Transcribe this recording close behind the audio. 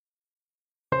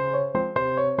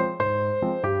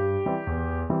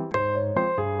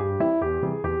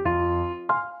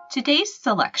Today's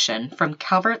selection from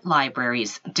Calvert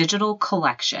Library's digital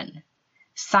collection,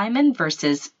 Simon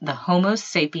vs. the Homo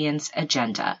Sapiens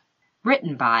Agenda,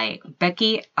 written by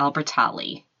Becky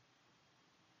Albertalli.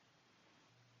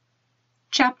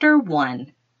 Chapter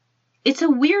 1. It's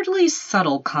a weirdly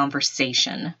subtle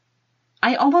conversation.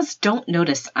 I almost don't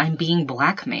notice I'm being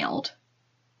blackmailed.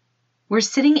 We're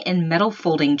sitting in metal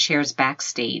folding chairs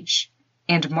backstage,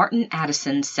 and Martin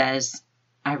Addison says,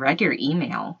 "I read your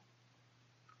email."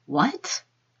 What?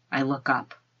 I look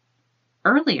up.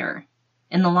 Earlier,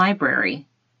 in the library.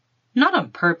 Not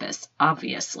on purpose,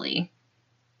 obviously.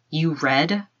 You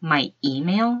read my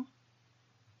email?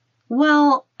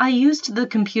 Well, I used the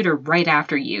computer right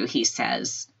after you, he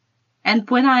says. And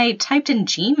when I typed in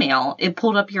Gmail, it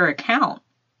pulled up your account.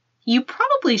 You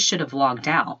probably should have logged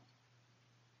out.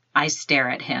 I stare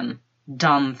at him,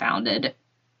 dumbfounded.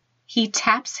 He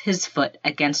taps his foot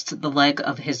against the leg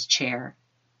of his chair.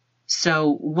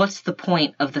 So, what's the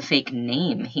point of the fake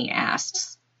name, he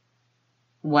asks.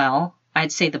 Well,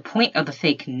 I'd say the point of the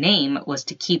fake name was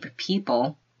to keep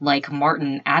people, like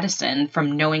Martin Addison,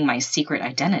 from knowing my secret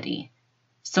identity.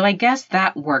 So I guess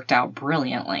that worked out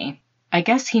brilliantly. I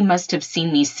guess he must have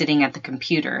seen me sitting at the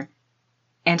computer.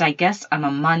 And I guess I'm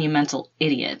a monumental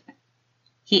idiot.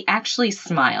 He actually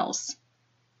smiles.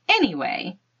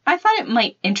 Anyway, I thought it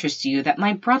might interest you that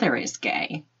my brother is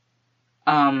gay.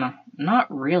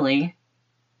 Not really.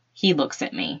 He looks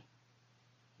at me.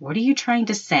 What are you trying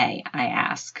to say? I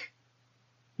ask.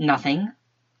 Nothing.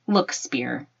 Look,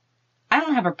 Spear, I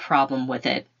don't have a problem with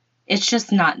it. It's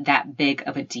just not that big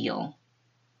of a deal.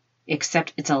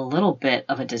 Except it's a little bit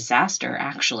of a disaster,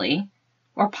 actually.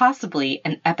 Or possibly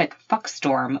an epic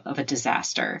fuckstorm of a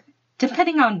disaster,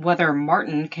 depending on whether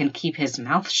Martin can keep his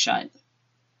mouth shut.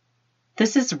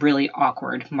 This is really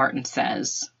awkward, Martin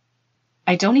says.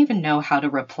 I don't even know how to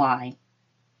reply.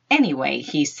 Anyway,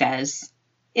 he says,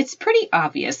 it's pretty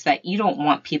obvious that you don't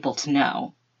want people to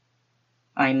know.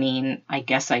 I mean, I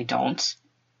guess I don't.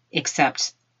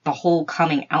 Except the whole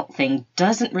coming out thing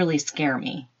doesn't really scare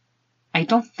me. I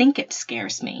don't think it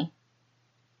scares me.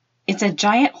 It's a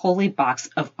giant holy box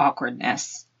of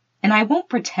awkwardness, and I won't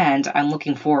pretend I'm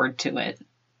looking forward to it.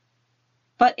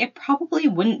 But it probably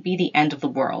wouldn't be the end of the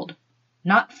world.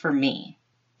 Not for me.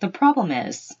 The problem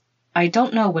is, I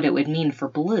don't know what it would mean for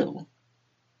Blue.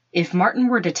 If Martin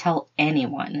were to tell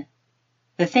anyone,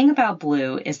 the thing about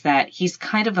Blue is that he's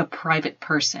kind of a private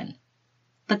person.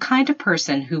 The kind of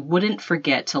person who wouldn't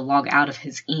forget to log out of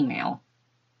his email.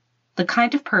 The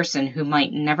kind of person who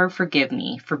might never forgive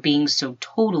me for being so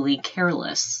totally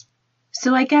careless.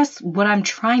 So I guess what I'm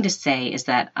trying to say is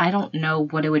that I don't know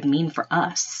what it would mean for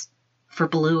us, for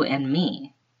Blue and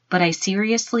me. But I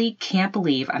seriously can't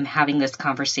believe I'm having this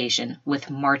conversation with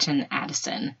Martin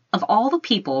Addison. Of all the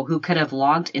people who could have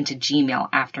logged into Gmail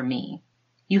after me,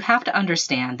 you have to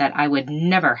understand that I would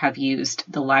never have used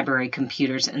the library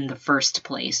computers in the first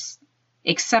place,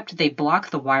 except they block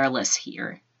the wireless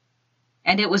here.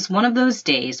 And it was one of those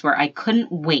days where I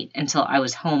couldn't wait until I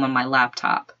was home on my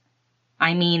laptop.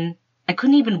 I mean, I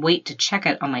couldn't even wait to check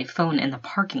it on my phone in the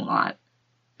parking lot,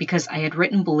 because I had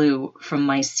written Blue from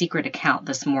my secret account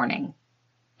this morning,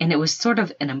 and it was sort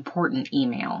of an important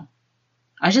email.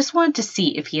 I just wanted to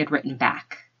see if he had written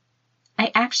back.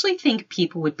 I actually think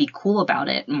people would be cool about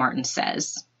it, Martin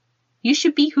says. You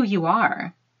should be who you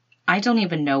are. I don't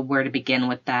even know where to begin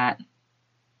with that.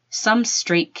 Some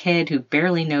straight kid who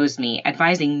barely knows me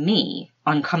advising me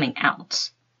on coming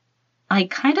out. I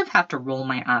kind of have to roll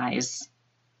my eyes.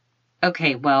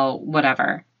 Okay, well,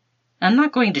 whatever. I'm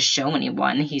not going to show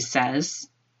anyone, he says.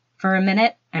 For a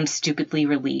minute, I'm stupidly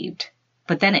relieved,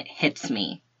 but then it hits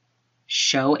me.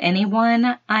 Show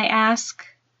anyone? I ask.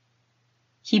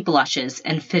 He blushes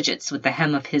and fidgets with the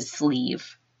hem of his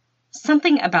sleeve.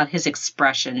 Something about his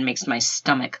expression makes my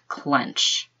stomach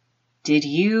clench. Did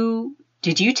you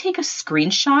take a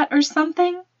screenshot or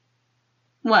something?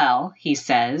 Well, he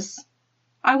says,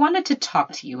 I wanted to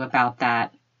talk to you about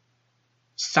that.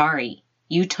 Sorry.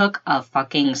 You took a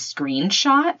fucking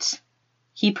screenshot?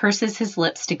 He purses his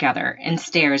lips together and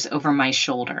stares over my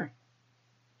shoulder.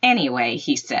 Anyway,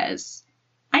 he says,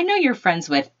 I know you're friends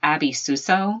with Abby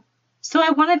Suso, so I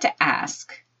wanted to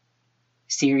ask.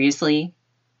 Seriously?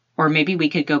 Or maybe we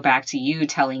could go back to you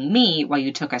telling me why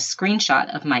you took a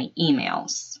screenshot of my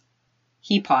emails.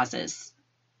 He pauses.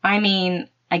 I mean,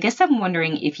 I guess I'm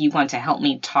wondering if you want to help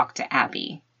me talk to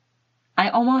Abby.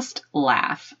 I almost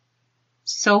laugh.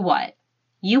 So what?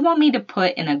 You want me to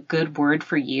put in a good word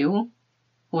for you?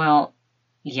 Well,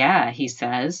 yeah, he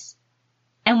says.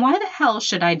 And why the hell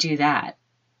should I do that?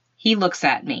 He looks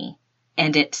at me,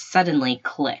 and it suddenly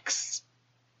clicks.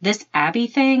 This Abby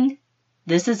thing?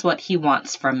 This is what he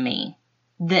wants from me.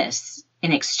 This,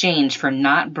 in exchange for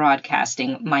not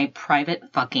broadcasting my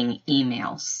private fucking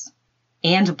emails.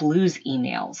 And Blue's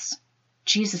emails.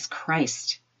 Jesus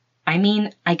Christ. I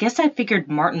mean, I guess I figured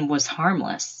Martin was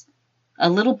harmless. A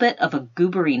little bit of a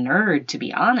goobery nerd, to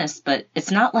be honest, but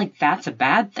it's not like that's a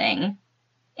bad thing.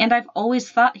 And I've always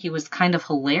thought he was kind of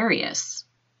hilarious.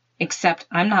 Except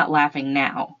I'm not laughing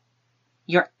now.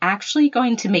 You're actually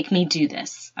going to make me do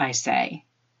this, I say.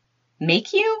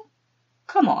 Make you?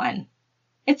 Come on.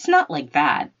 It's not like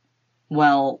that.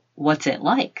 Well, what's it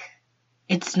like?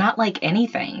 It's not like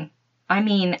anything. I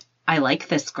mean, I like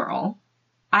this girl.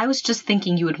 I was just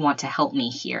thinking you would want to help me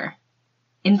here.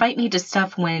 Invite me to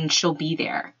stuff when she'll be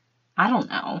there. I don't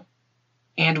know.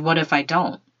 And what if I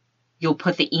don't? You'll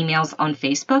put the emails on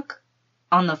Facebook?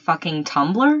 On the fucking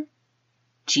Tumblr?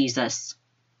 Jesus.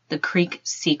 The Creek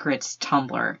Secrets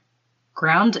Tumblr.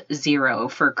 Ground zero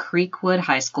for Creekwood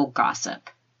High School gossip.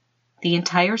 The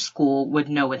entire school would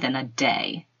know within a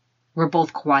day. We're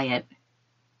both quiet.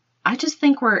 I just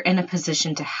think we're in a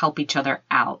position to help each other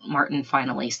out, Martin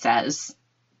finally says.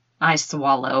 I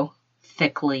swallow,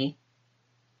 thickly.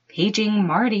 Paging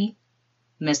Marty,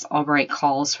 Miss Albright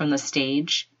calls from the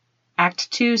stage.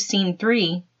 Act 2, Scene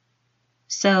 3.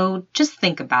 So, just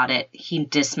think about it, he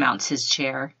dismounts his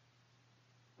chair.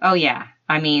 Oh yeah,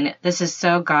 I mean, this is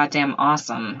so goddamn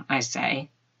awesome, I say.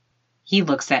 He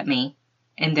looks at me,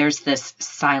 and there's this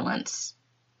silence.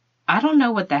 I don't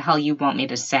know what the hell you want me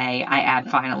to say, I add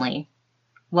finally.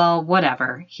 Well,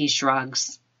 whatever, he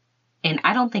shrugs. And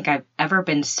I don't think I've ever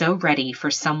been so ready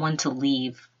for someone to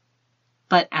leave.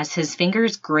 But as his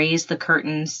fingers graze the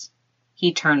curtains,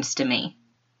 he turns to me.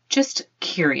 Just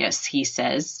curious, he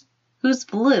says. Who's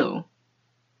Blue?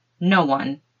 No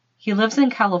one. He lives in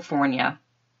California.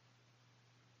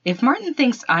 If Martin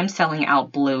thinks I'm selling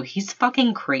out Blue, he's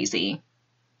fucking crazy.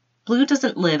 Blue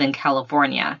doesn't live in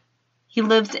California. He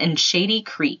lives in Shady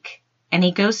Creek, and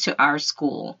he goes to our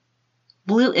school.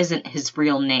 Blue isn't his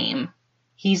real name.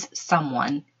 He's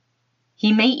someone.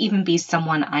 He may even be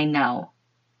someone I know,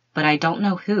 but I don't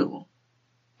know who.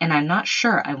 And I'm not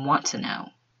sure I want to know.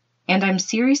 And I'm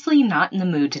seriously not in the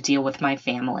mood to deal with my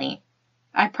family.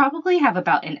 I probably have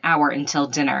about an hour until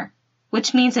dinner,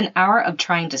 which means an hour of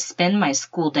trying to spin my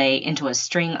school day into a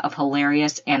string of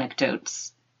hilarious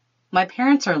anecdotes. My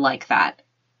parents are like that.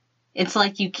 It's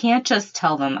like you can't just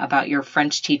tell them about your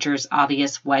French teacher's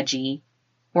obvious wedgie,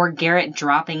 or Garrett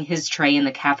dropping his tray in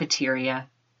the cafeteria.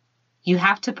 You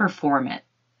have to perform it.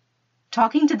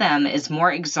 Talking to them is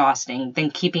more exhausting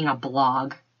than keeping a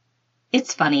blog.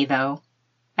 It's funny, though.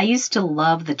 I used to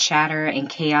love the chatter and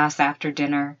chaos after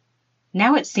dinner.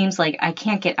 Now it seems like I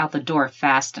can't get out the door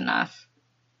fast enough.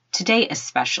 Today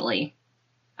especially.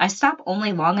 I stop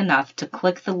only long enough to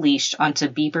click the leash onto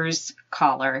Bieber's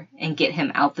collar and get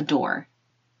him out the door.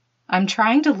 I'm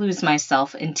trying to lose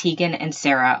myself in Tegan and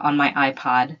Sarah on my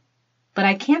iPod, but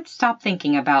I can't stop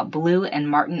thinking about Blue and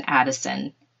Martin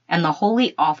Addison and the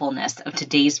holy awfulness of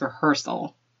today's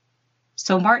rehearsal.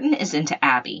 So Martin is into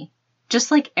Abby,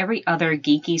 just like every other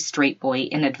geeky straight boy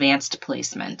in advanced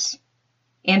placement.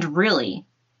 And really,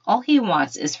 all he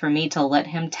wants is for me to let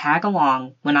him tag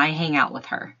along when I hang out with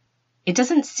her. It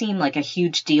doesn't seem like a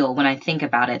huge deal when I think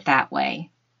about it that way.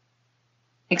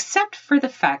 Except for the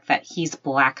fact that he's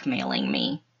blackmailing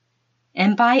me.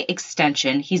 And by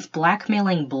extension, he's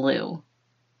blackmailing Blue.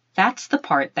 That's the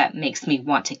part that makes me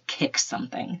want to kick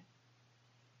something.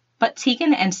 But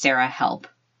Tegan and Sarah help.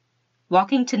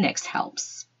 Walking to Nick's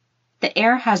helps. The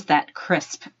air has that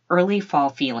crisp, early fall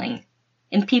feeling,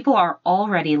 and people are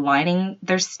already lining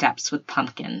their steps with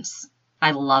pumpkins.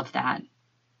 I love that.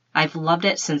 I've loved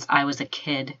it since I was a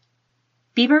kid.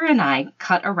 Bieber and I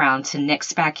cut around to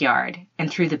Nick's backyard and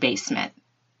through the basement.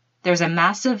 There's a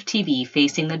massive TV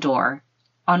facing the door,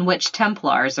 on which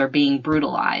Templars are being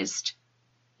brutalized.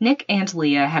 Nick and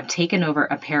Leah have taken over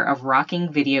a pair of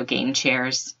rocking video game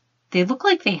chairs. They look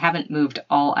like they haven't moved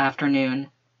all afternoon.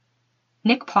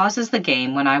 Nick pauses the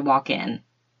game when I walk in.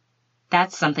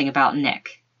 That's something about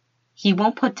Nick. He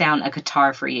won't put down a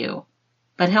guitar for you,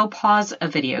 but he'll pause a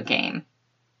video game.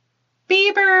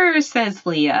 Bieber, says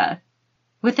Leah.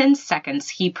 Within seconds,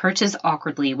 he perches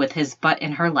awkwardly with his butt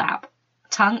in her lap,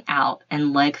 tongue out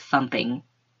and leg thumping.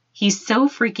 He's so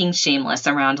freaking shameless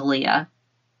around Leah.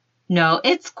 No,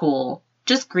 it's cool.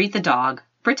 Just greet the dog.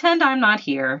 Pretend I'm not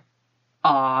here.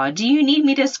 Aw, do you need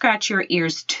me to scratch your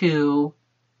ears too?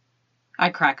 I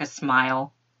crack a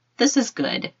smile. This is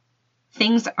good.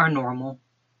 Things are normal.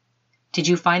 Did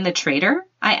you find the traitor?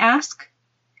 I ask.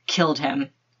 Killed him.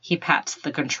 He pats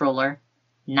the controller.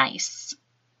 Nice.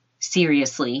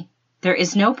 Seriously, There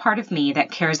is no part of me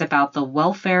that cares about the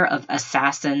welfare of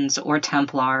assassins or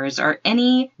Templars or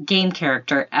any game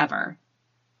character ever.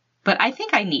 But I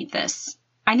think I need this.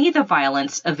 I need the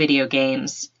violence of video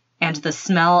games, and the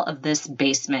smell of this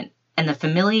basement, and the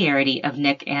familiarity of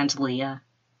Nick and Leah.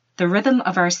 The rhythm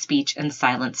of our speech and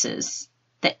silences.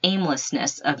 The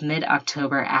aimlessness of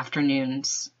mid-October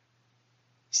afternoons.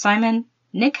 Simon,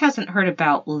 Nick hasn't heard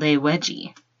about Les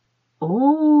Wedgie.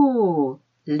 Oh,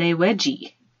 Les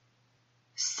Wedgie.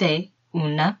 C'est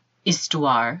une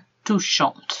histoire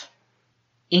touchante.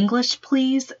 English,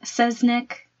 please, says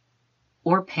Nick.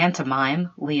 Or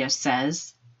pantomime, Leah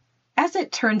says. As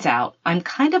it turns out, I'm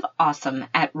kind of awesome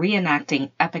at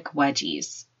reenacting epic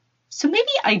wedgies. So maybe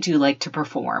I do like to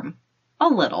perform. A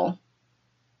little.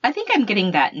 I think I'm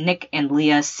getting that Nick and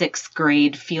Leah 6th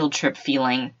grade field trip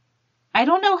feeling. I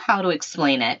don't know how to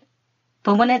explain it,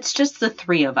 but when it's just the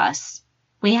three of us,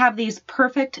 we have these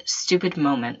perfect, stupid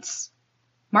moments.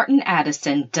 Martin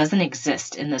Addison doesn't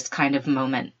exist in this kind of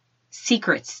moment.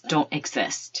 Secrets don't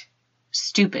exist.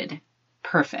 Stupid.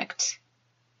 Perfect.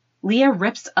 Leah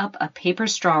rips up a paper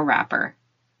straw wrapper,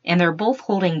 and they're both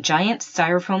holding giant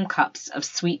styrofoam cups of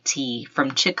sweet tea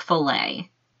from Chick-fil-A.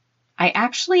 I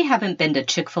actually haven't been to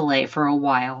Chick-fil-A for a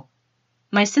while.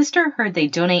 My sister heard they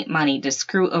donate money to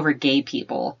screw over gay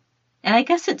people, and I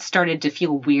guess it started to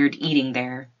feel weird eating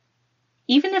there.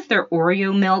 Even if their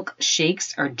Oreo milk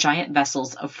shakes are giant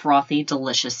vessels of frothy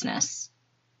deliciousness.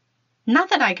 Not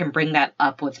that I can bring that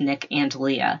up with Nick and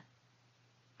Leah.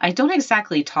 I don't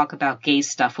exactly talk about gay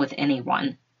stuff with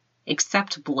anyone,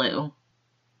 except Blue.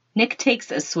 Nick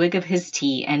takes a swig of his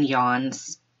tea and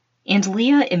yawns, and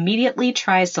Leah immediately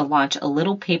tries to launch a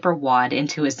little paper wad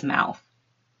into his mouth.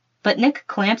 But Nick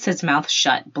clamps his mouth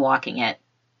shut, blocking it.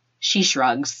 She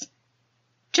shrugs.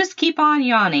 Just keep on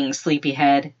yawning,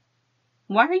 sleepyhead.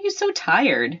 Why are you so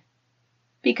tired?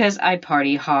 Because I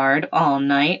party hard all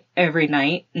night, every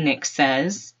night, Nick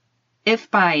says.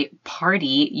 If by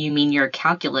party you mean your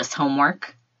calculus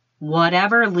homework.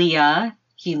 Whatever, Leah.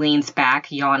 He leans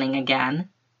back, yawning again.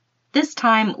 This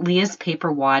time, Leah's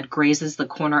paper wad grazes the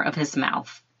corner of his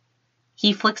mouth.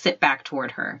 He flicks it back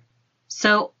toward her.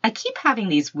 So, I keep having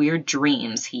these weird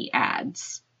dreams, he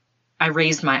adds. I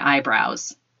raise my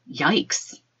eyebrows.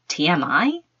 Yikes.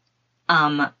 TMI?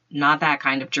 Not that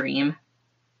kind of dream.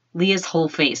 Leah's whole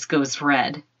face goes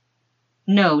red.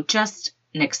 No, just,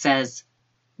 Nick says,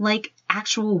 like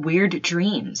actual weird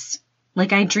dreams.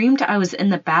 Like I dreamed I was in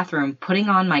the bathroom putting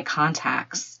on my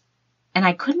contacts, and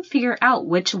I couldn't figure out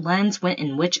which lens went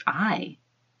in which eye.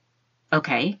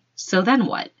 Okay, so then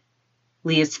what?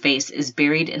 Leah's face is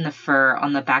buried in the fur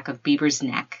on the back of Bieber's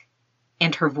neck,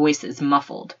 and her voice is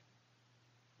muffled.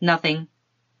 Nothing.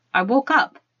 I woke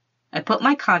up. I put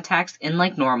my contacts in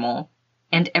like normal,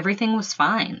 and everything was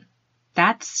fine.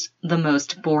 That's the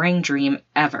most boring dream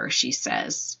ever, she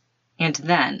says. And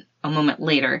then, a moment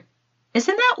later,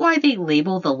 isn't that why they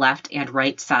label the left and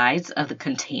right sides of the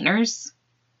containers?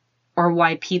 Or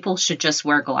why people should just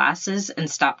wear glasses and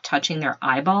stop touching their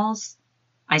eyeballs?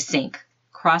 I sink,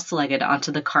 cross-legged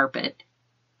onto the carpet.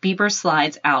 Bieber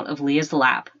slides out of Leah's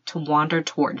lap to wander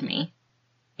toward me.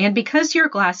 And because your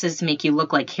glasses make you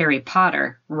look like Harry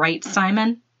Potter, right,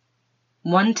 Simon?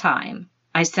 One time.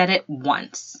 I said it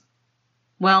once.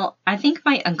 Well, I think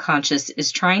my unconscious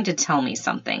is trying to tell me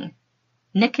something.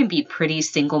 Nick can be pretty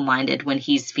single-minded when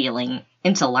he's feeling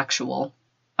intellectual.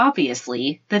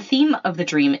 Obviously, the theme of the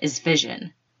dream is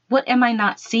vision. What am I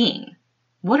not seeing?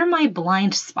 What are my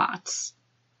blind spots?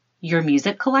 Your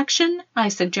music collection, I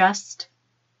suggest.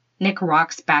 Nick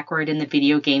rocks backward in the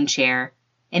video game chair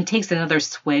and takes another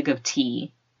swig of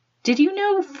tea. Did you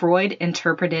know Freud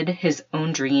interpreted his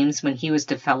own dreams when he was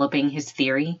developing his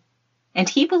theory? And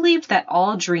he believed that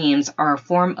all dreams are a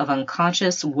form of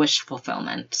unconscious wish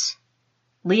fulfillment.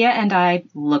 Leah and I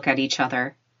look at each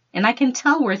other, and I can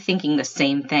tell we're thinking the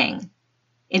same thing.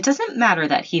 It doesn't matter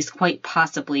that he's quite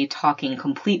possibly talking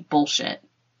complete bullshit,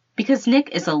 because Nick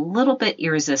is a little bit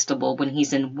irresistible when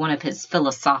he's in one of his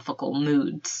philosophical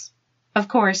moods. Of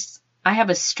course, I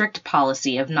have a strict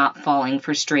policy of not falling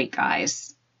for straight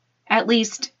guys. At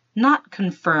least, not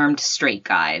confirmed straight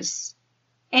guys.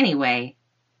 Anyway,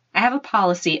 I have a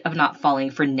policy of not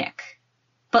falling for Nick.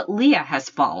 But Leah has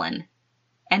fallen.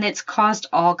 And it's caused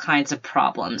all kinds of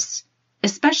problems,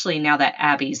 especially now that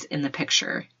Abby's in the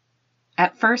picture.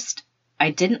 At first,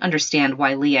 I didn't understand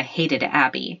why Leah hated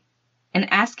Abby,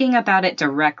 and asking about it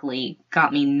directly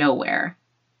got me nowhere.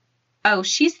 Oh,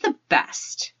 she's the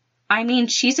best. I mean,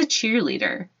 she's a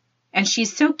cheerleader, and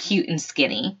she's so cute and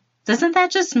skinny. Doesn't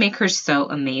that just make her so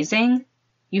amazing?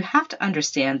 You have to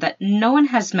understand that no one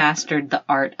has mastered the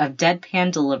art of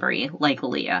deadpan delivery like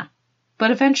Leah. But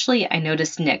eventually I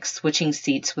noticed Nick switching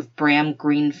seats with Bram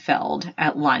Greenfeld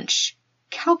at lunch.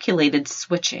 Calculated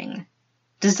switching,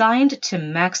 designed to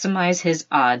maximize his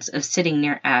odds of sitting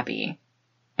near Abby.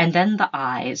 And then the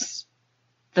eyes.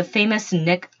 The famous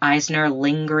Nick Eisner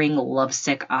lingering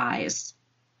lovesick eyes.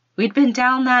 We'd been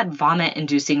down that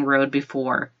vomit-inducing road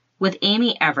before, with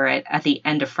Amy Everett at the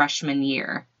end of freshman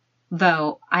year.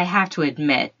 Though, I have to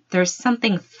admit, there's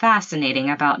something fascinating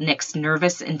about Nick's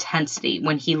nervous intensity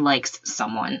when he likes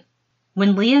someone.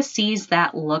 When Leah sees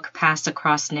that look pass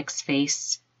across Nick's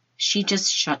face, she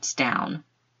just shuts down.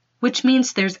 Which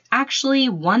means there's actually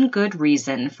one good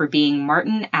reason for being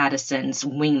Martin Addison's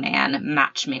wingman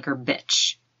matchmaker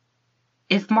bitch.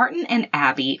 If Martin and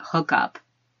Abby hook up,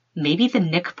 maybe the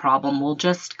Nick problem will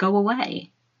just go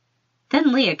away.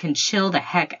 Then Leah can chill the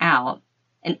heck out,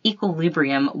 and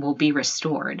equilibrium will be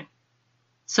restored.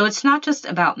 So it's not just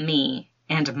about me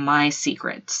and my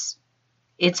secrets.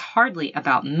 It's hardly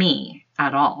about me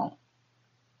at all.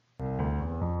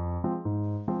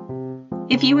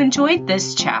 If you enjoyed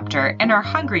this chapter and are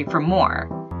hungry for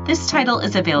more, this title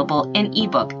is available in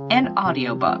ebook and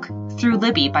audiobook through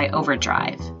Libby by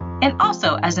Overdrive, and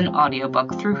also as an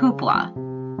audiobook through Hoopla.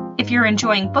 If you're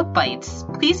enjoying Book Bites,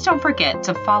 please don't forget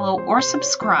to follow or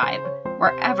subscribe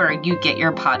wherever you get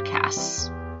your podcasts.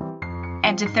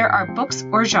 And if there are books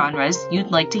or genres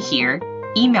you'd like to hear,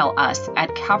 email us at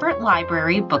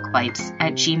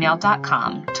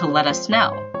calvertlibrarybookbites@gmail.com to let us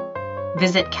know.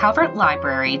 Visit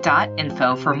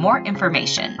calvertlibrary.info for more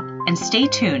information, and stay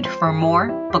tuned for more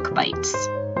Book Bites.